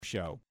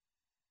Show.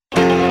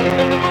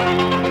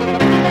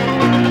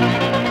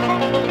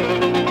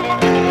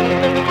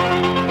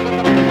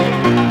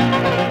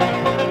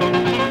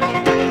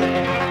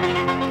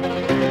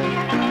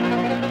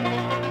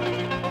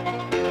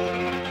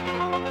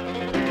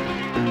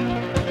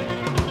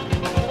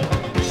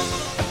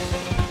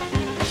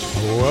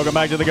 Welcome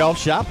back to the Golf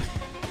Shop.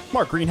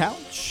 Mark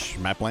Greenhouse,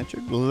 Matt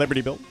Blanchard,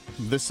 Liberty Bill.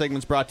 This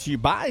segment's brought to you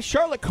by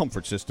Charlotte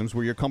Comfort Systems,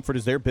 where your comfort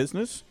is their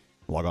business.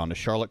 Log on to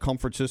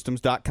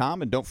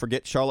charlottecomfortsystems.com, and don't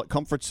forget Charlotte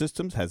Comfort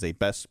Systems has a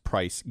best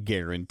price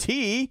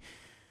guarantee.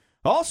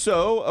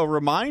 Also, a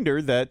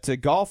reminder that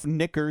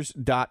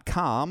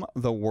golfknickers.com,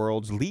 the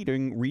world's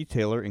leading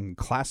retailer in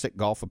classic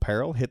golf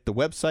apparel, hit the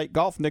website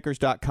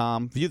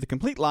golfknickers.com, view the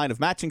complete line of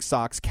matching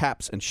socks,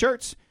 caps, and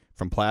shirts,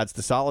 from plaids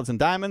to solids and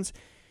diamonds.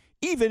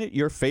 Even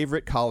your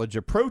favorite college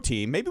or pro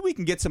team. Maybe we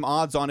can get some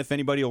odds on if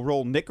anybody will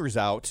roll knickers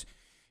out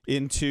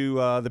into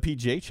the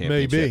PGA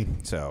Championship. Maybe.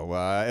 So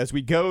as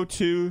we go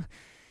to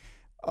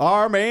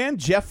our man,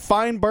 Geoff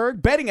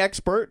Fienberg, betting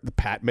expert, the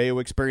Pat Mayo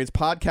Experience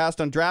podcast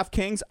on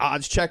DraftKings,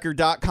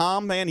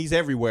 oddschecker.com. Man, he's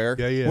everywhere.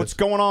 Yeah, he is. What's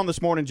going on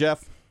this morning,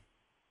 Geoff?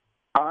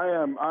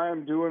 I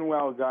am doing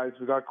well, guys.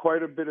 We got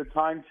quite a bit of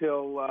time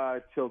till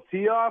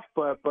tee off,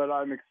 but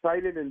I'm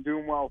excited and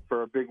doing well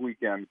for a big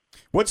weekend.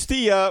 What's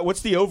the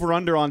over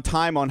under on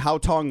time on Hao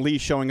Tong Lee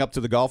showing up to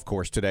the golf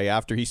course today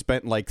after he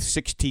spent like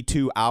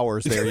 62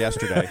 hours there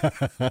yesterday?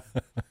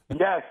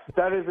 Yes,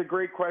 that is a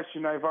great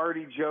question. I've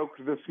already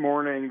joked this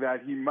morning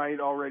that he might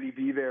already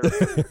be there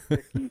at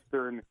 6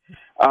 Eastern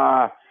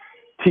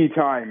tee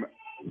time.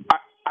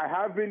 I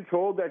have been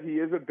told that he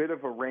is a bit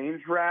of a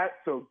range rat,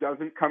 so it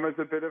doesn't come as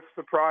a bit of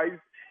surprise.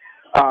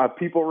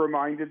 People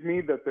reminded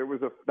me that there was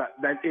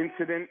that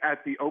incident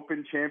at the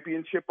Open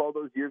Championship all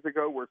those years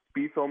ago where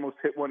Spieth almost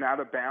hit one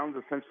out of bounds,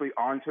 essentially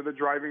onto the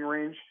driving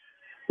range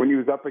when he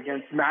was up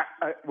against Matt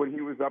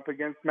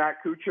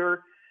Kuchar,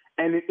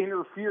 and it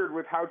interfered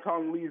with Hao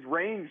Tong Lee's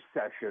range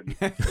session.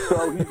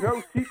 So he's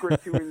no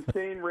secret to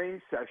insane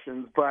range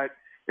sessions, but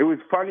it was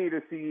funny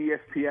to see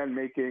ESPN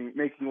making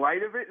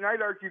light of it, and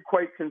I'd argue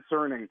quite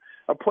concerning.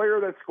 A player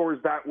that scores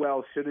that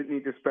well shouldn't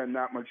need to spend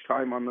that much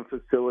time on the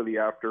facility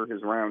after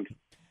his round.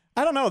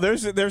 I don't know.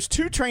 There's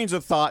two trains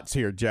of thoughts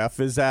here, Geoff,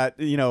 is that,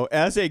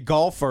 as a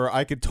golfer,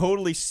 I could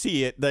totally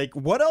see it. Like,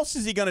 what else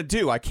is he going to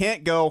do? I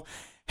can't go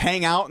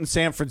hang out in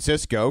San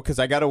Francisco because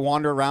I got to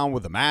wander around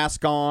with a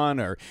mask on,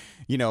 or,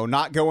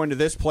 not go into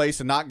this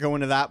place and not go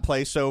into that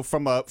place. So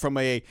from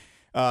a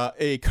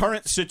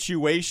current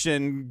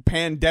situation,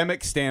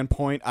 pandemic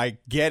standpoint, I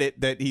get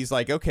it that he's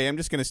like, okay,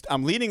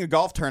 I'm leading a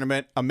golf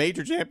tournament, a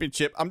major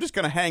championship. I'm just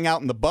going to hang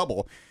out in the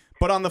bubble.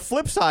 But on the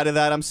flip side of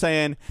that, I'm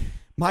saying,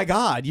 my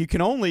God, you can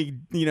only,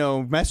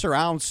 mess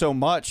around so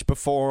much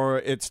before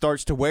it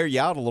starts to wear you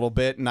out a little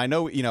bit. And I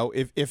know,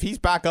 if he's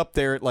back up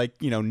there at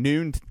like,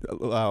 noon,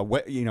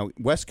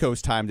 West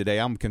Coast time today,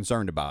 I'm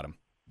concerned about him.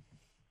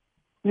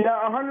 Yeah,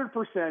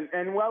 100%.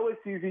 And while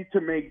it's easy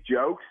to make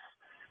jokes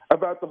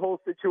about the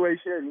whole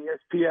situation, and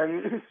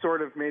ESPN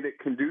sort of made it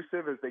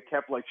conducive as they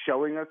kept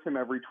showing us him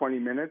every 20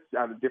 minutes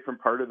at a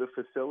different part of the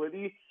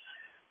facility.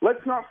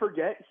 Let's not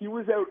forget, he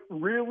was out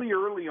really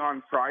early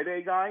on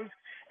Friday, guys,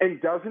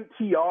 and doesn't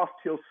tee off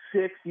till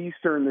 6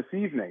 Eastern this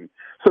evening.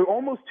 So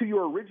almost to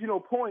your original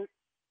point,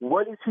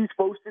 what is he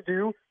supposed to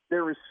do?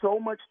 There is so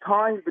much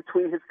time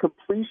between his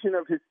completion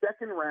of his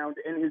second round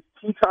and his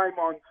tee time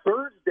on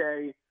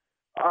Thursday.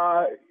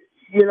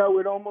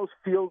 It almost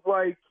feels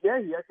like, he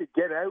has to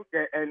get out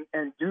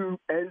and do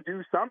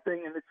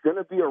something, and it's going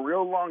to be a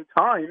real long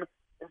time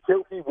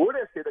until he would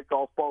have hit a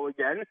golf ball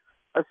again,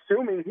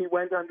 assuming he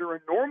went under a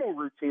normal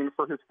routine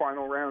for his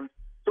final round.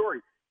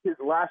 His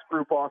last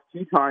group off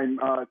tee time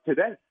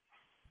today.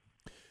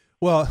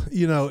 Well,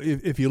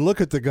 if you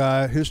look at the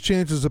guy, his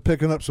chances of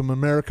picking up some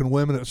American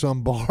women at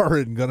some bar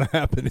isn't going to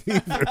happen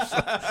either.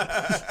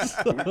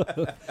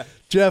 So,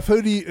 Geoff,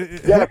 who do you?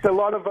 Yes, a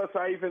lot of us.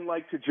 I even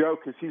like to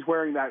joke because he's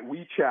wearing that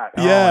WeChat.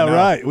 Yeah,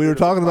 right. We were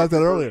talking about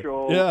that earlier.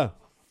 Yeah,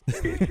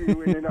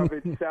 issue in and of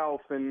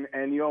itself,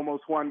 and you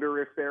almost wonder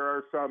if there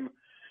are some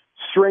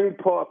string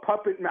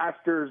puppet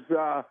masters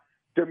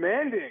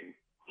demanding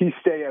he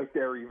stay out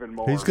there even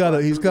more. He's got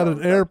an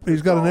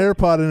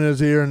AirPod in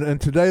his ear, and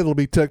today it'll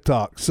be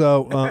TikTok.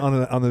 So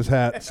on his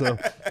hat. So,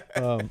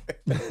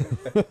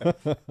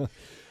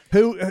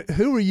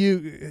 who are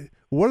you?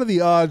 What are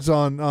the odds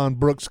on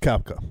Brooks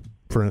Koepka,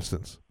 for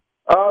instance?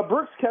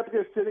 Brooks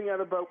Koepka is sitting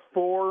at about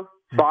 4-5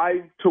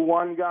 to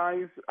 1,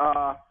 guys.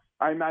 I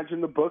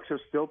imagine the books are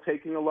still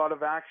taking a lot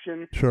of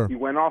action. Sure. He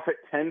went off at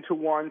 10 to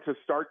 1 to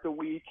start the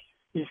week.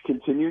 He's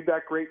continued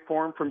that great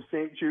form from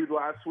St. Jude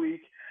last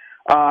week.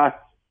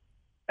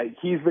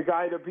 He's the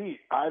guy to beat.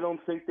 I don't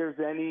think there's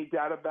any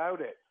doubt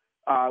about it.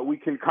 We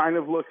can kind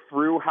of look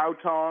through Hao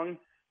Tong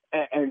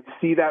and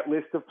see that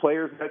list of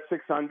players at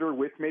 6 under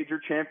with major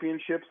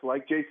championships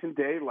like Jason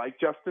Day, like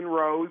Justin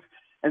Rose,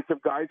 and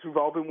some guys who've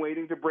all been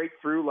waiting to break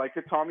through, like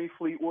a Tommy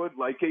Fleetwood,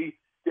 like a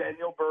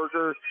Daniel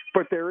Berger,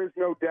 but there is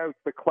no doubt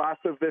the class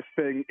of this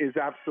thing is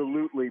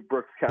absolutely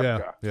Brooks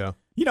Koepka.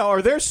 Yeah.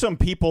 Are there some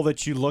people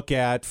that you look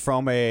at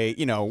from a,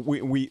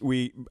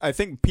 I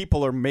think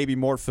people are maybe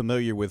more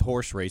familiar with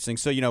horse racing.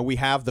 So, we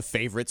have the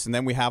favorites and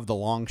then we have the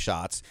long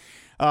shots.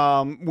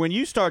 When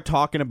you start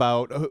talking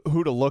about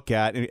who to look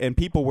at and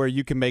people where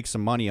you can make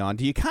some money on,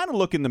 do you kind of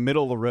look in the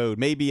middle of the road,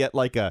 maybe at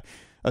like a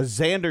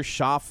Xander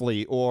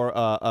Schauffele or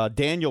a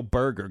Daniel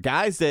Berger,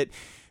 guys that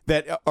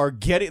are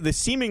getting the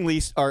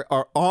seemingly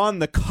are on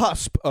the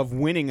cusp of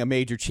winning a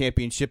major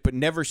championship, but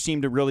never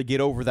seem to really get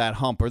over that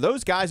hump? Are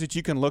those guys that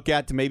you can look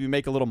at to maybe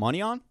make a little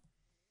money on?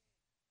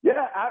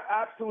 Yeah,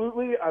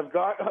 absolutely. I've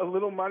got a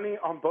little money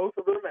on both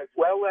of them, as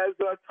well as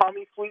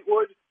Tommy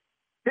Fleetwood.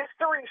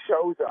 History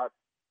shows us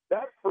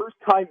that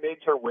first-time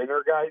major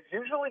winner, guys,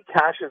 usually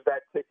cashes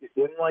that ticket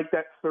in like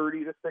that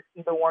 30 to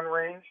 60 to 1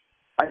 range.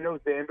 I know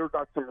Xander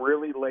got some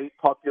really late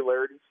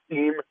popularity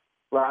steam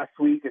last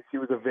week as he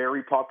was a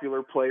very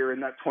popular player in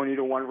that 20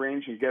 to 1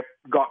 range and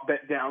got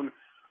bet down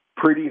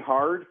pretty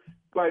hard.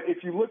 But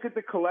if you look at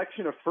the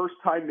collection of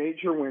first-time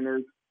major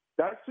winners,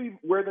 that's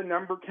where the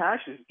number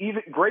cashes.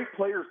 Even great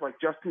players like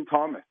Justin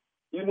Thomas,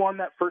 he won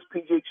that first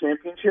PGA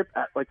Championship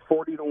at like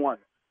 40 to 1.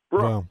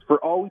 Brooks, Wow. for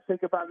all we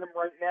think about him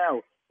right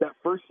now, that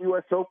first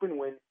U.S. Open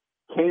win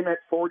came at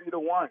 40 to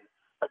 1.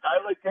 A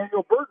guy like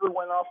Daniel Berger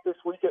went off this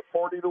week at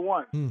 40 to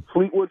 1.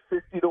 Fleetwood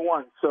 50 to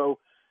 1. So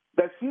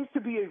that seems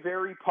to be a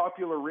very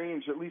popular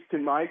range, at least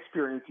in my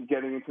experience in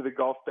getting into the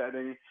golf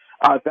betting.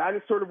 That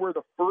is sort of where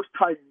the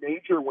first-time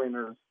major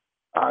winners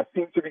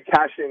seem to be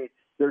cashing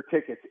their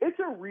tickets. It's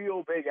a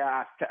real big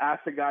ask to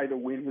ask a guy to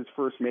win his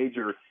first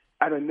major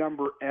at a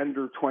number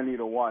under 20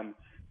 to 1.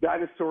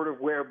 That is sort of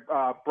where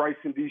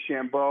Bryson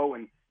DeChambeau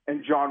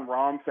and John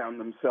Rahm found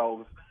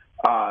themselves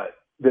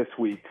this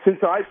week. Since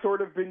I've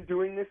sort of been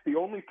doing this, the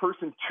only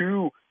person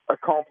to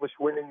accomplish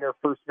winning their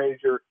first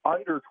major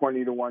under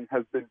 20 to 1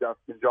 has been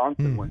Dustin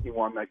Johnson when he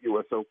won that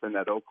U.S. Open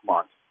at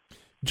Oakmont.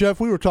 Jeff,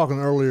 we were talking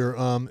earlier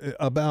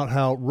about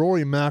how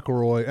Rory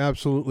McIlroy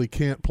absolutely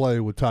can't play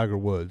with Tiger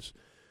Woods.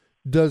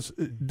 Does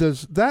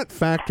that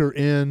factor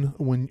in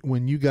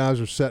when you guys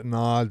are setting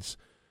odds?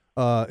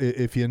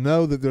 If you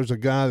know that there's a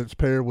guy that's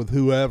paired with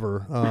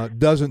whoever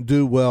doesn't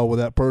do well with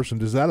that person,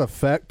 does that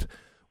affect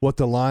what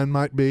the line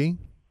might be?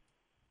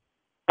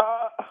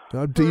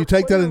 Do you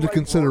take that into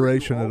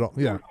consideration at all?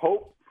 Yeah.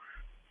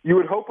 You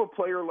would hope a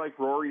player like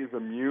Rory is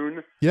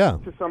immune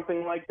to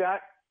something like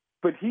that,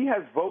 but he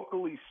has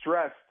vocally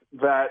stressed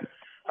that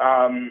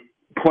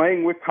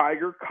playing with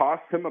Tiger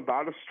cost him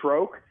about a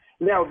stroke.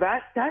 Now,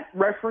 that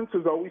reference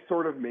is always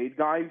sort of made,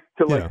 guys,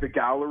 to like the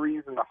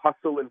galleries and the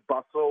hustle and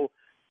bustle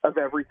of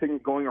everything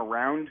going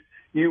around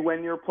you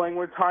when you're playing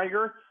with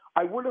Tiger.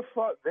 I would have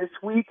thought this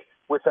week,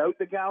 without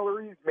the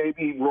galleries,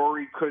 maybe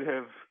Rory could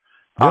have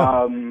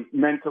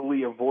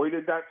mentally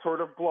avoided that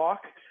sort of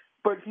block,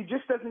 but he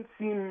just doesn't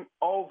seem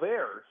all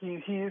there.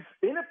 He's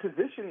in a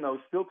position, though,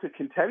 still to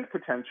contend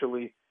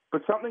potentially,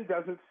 but something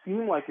doesn't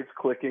seem like it's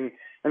clicking.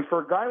 And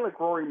for a guy like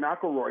Rory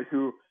McIlroy,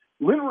 who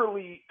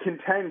literally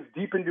contends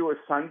deep into a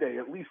Sunday,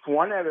 at least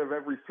one out of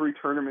every 3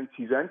 tournaments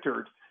he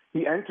enters,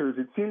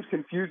 it seems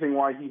confusing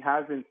why he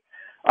hasn't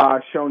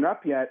shown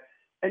up yet.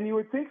 And you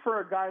would think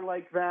for a guy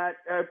like that,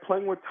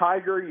 playing with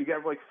Tiger, you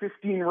get like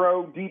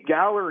 15-row deep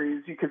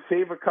galleries, you could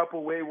save a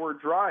couple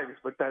wayward drives,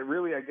 but that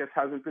really, I guess,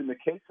 hasn't been the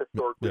case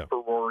historically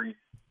for Rory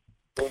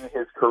in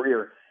his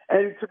career.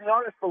 And to be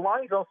honest, the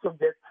lines also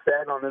get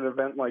set on an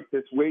event like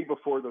this way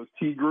before those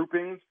tee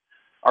groupings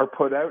are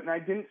put out, and I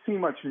didn't see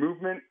much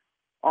movement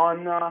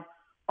on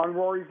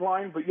Rory's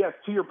line. But yes,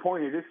 to your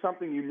point, it is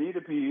something you need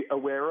to be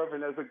aware of.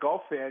 And as a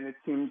golf fan, it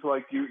seems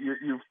like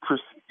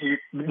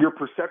your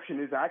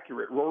perception is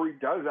accurate. Rory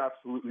does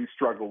absolutely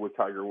struggle with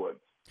Tiger Woods.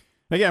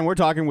 Again, we're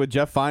talking with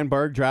Geoff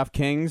Fienberg,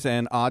 DraftKings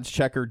and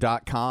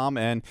oddschecker.com.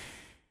 And,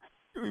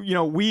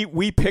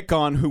 we pick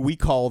on who we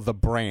call the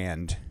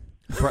brand,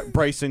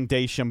 Bryson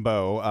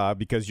DeChambeau,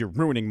 because you're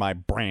ruining my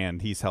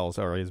brand, he tells,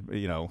 or his,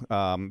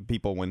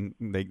 people when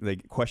they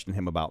question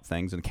him about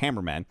things, and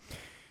cameraman.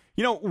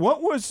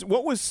 What was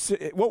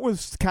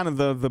kind of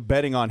the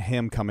betting on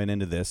him coming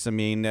into this? I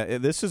mean,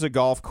 this is a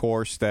golf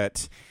course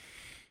that,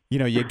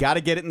 you got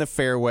to get it in the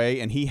fairway,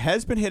 and he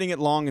has been hitting it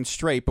long and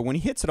straight, but when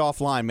he hits it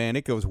offline, man,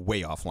 it goes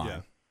way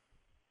offline.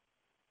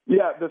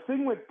 Yeah, the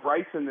thing with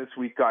Bryson this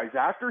week, guys,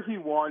 after he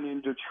won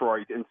in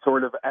Detroit and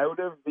sort of out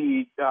of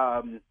the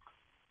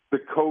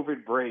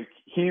COVID break,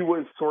 he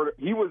was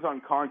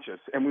unconscious,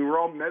 and we were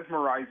all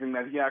mesmerizing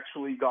that he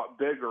actually got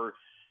bigger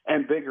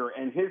and bigger,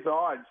 and his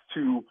odds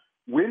to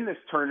win this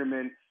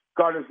tournament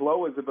got as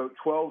low as about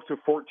 12 to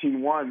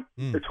 14-1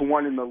 to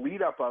 1 in the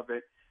lead up of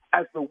it.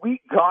 As the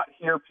week got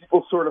here,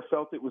 people sort of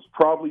felt it was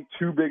probably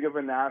too big of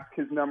an ask.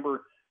 His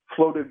number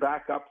floated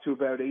back up to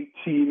about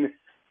 18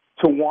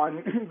 to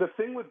 1. The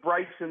thing with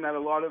Bryson that a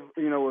lot of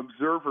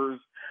observers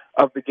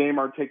of the game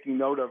are taking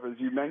note of, as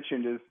you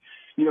mentioned, is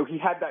he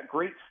had that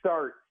great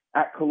start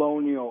at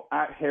Colonial,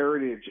 at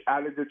Heritage,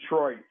 at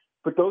Detroit,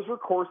 but those were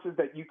courses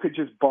that you could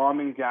just bomb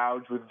and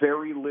gouge with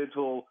very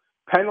little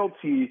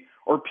penalty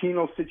or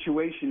penal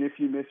situation if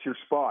you miss your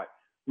spot.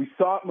 We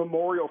saw at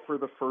Memorial for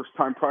the first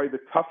time, probably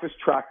the toughest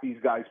track these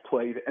guys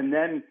played, and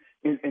then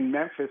in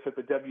Memphis at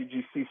the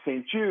WGC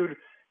St. Jude,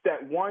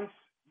 that once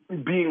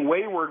being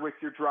wayward with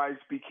your drives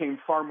became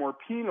far more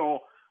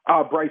penal,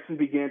 Bryson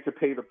began to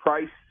pay the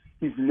price.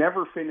 He's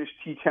never finished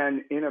T10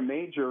 in a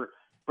major,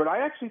 but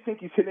I actually think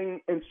he's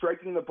hitting and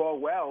striking the ball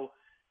well.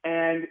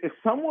 And if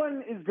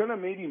someone is going to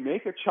maybe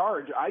make a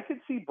charge, I could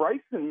see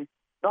Bryson,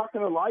 not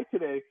going to lie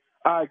today,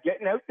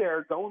 getting out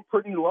there, going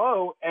pretty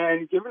low,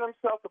 and giving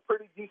himself a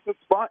pretty decent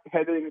spot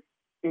heading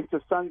into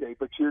Sunday.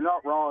 But you're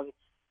not wrong.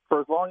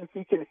 For as long as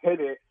he can hit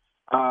it,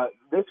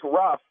 this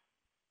rough,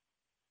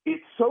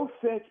 it's so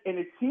thick, and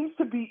it seems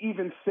to be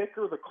even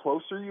thicker the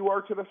closer you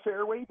are to the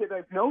fairway, that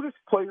I've noticed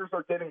players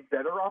are getting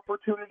better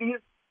opportunities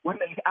when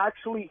they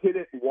actually hit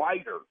it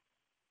wider.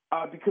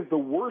 Because the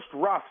worst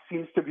rough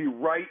seems to be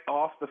right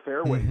off the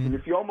fairways. And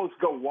if you almost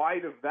go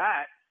wide of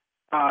that,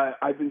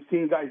 I've been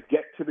seeing guys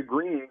get to the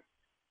green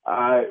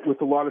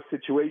with a lot of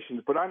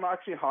situations. But I'm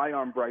actually high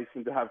on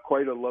Bryson to have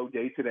quite a low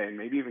day today and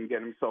maybe even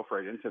get himself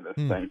right into this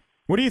thing.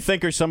 What do you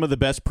think are some of the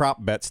best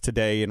prop bets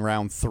today in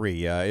round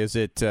 3? Is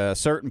it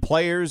certain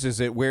players? Is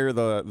it where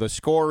the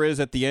score is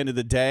at the end of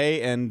the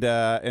day? And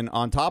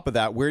on top of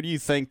that, where do you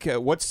think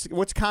what's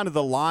kind of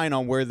the line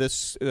on where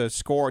this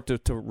score to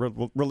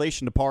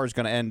relation to par is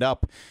going to end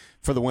up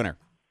for the winner?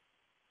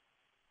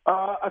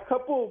 A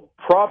couple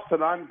props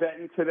that I'm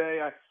betting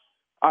today.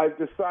 I've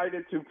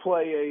decided to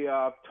play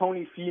a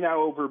Tony Finau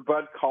over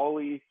Bud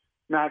Cauley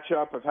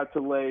matchup. I've had to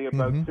lay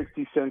about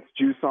 60 cents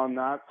juice on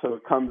that, so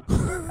it comes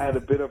at a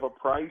bit of a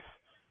price.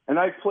 And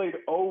I've played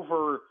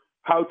over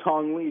Hao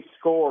Tong Lee's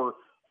score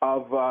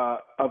of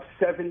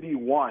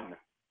 71.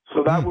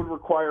 So that would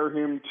require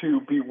him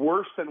to be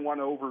worse than 1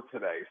 over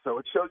today. So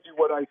it shows you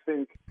what I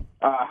think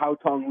Hao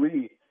Tong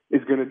Lee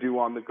is going to do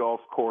on the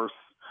golf course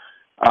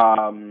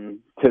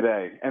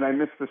today. And I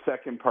missed the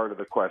second part of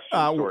the question.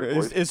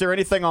 Is there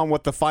anything on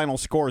what the final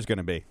score is going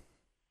to be?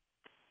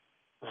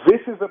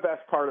 This is the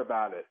best part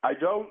about it. I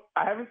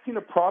haven't seen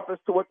a prop as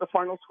to what the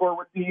final score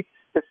would be.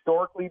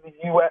 Historically,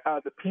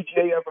 the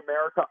PGA of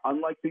America,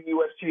 unlike the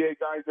USGA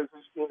guys, as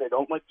we've seen, they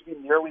don't like to be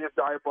nearly as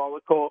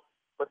diabolical,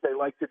 but they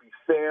like to be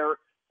fair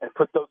and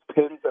put those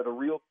pins at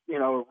real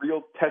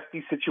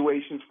testy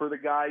situations for the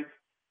guys.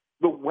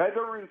 The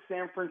weather in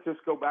San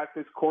Francisco back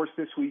this course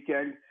this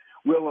weekend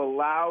will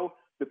allow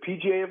the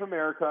PGA of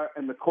America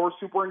and the course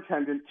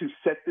superintendent to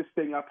set this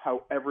thing up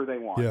however they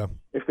want. Yeah.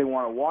 If they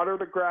want to water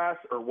the grass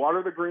or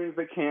water the greens,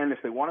 they can.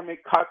 If they want to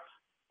make cuts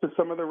to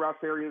some of the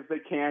rough areas, they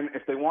can.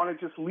 If they want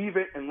to just leave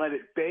it and let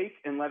it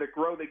bake and let it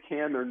grow, they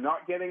can. They're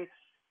not getting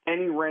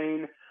any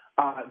rain.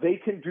 They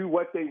can do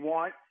what they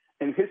want.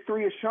 And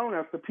history has shown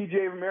us the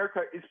PGA of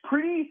America is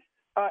pretty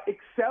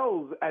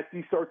excels at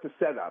these sorts of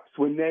setups.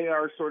 When they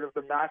are sort of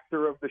the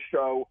master of the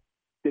show,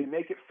 they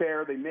make it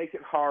fair, they make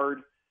it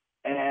hard.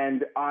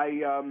 And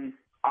I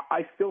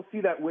still see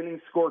that winning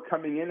score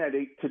coming in at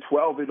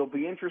 8-12. It'll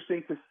be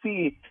interesting to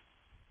see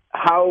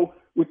how,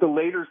 with the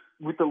leaders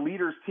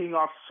teeing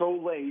off so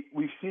late,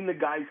 we've seen the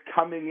guys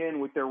coming in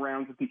with their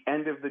rounds at the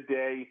end of the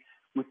day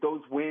with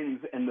those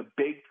wins and the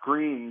big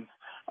greens.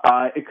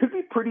 It could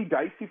be pretty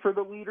dicey for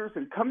the leaders.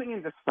 And coming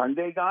into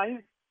Sunday,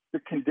 guys, the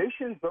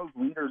conditions those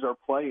leaders are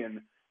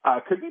playing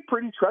could be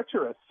pretty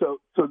treacherous. So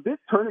this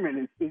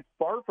tournament is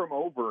far from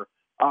over.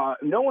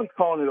 No one's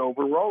calling it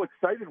over. We're all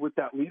excited with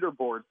that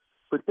leaderboard,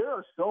 but there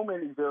are so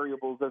many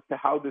variables as to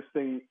how this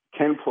thing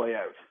can play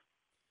out.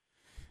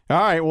 All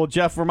right. Well,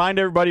 Geoff, remind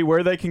everybody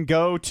where they can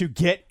go to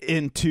get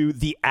into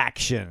the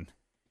action.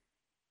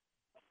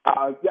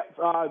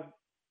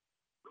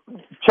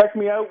 Check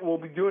me out. We'll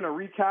be doing a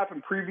recap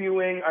and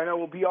previewing. I know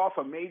we'll be off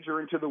a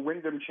major into the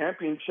Wyndham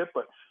Championship,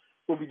 but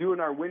we'll be doing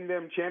our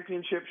Wyndham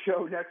Championship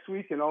show next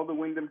week and all the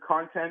Wyndham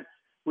content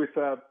with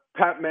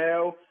Pat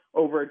Mayo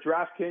over at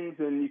DraftKings,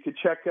 and you can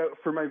check out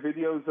for my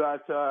videos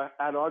at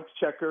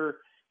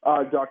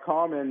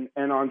oddschecker.com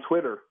and on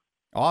Twitter.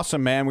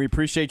 Awesome, man. We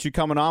appreciate you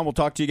coming on. We'll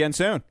talk to you again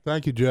soon.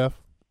 Thank you, Geoff.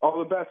 All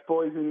the best,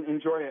 boys, and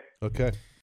enjoy it. Okay.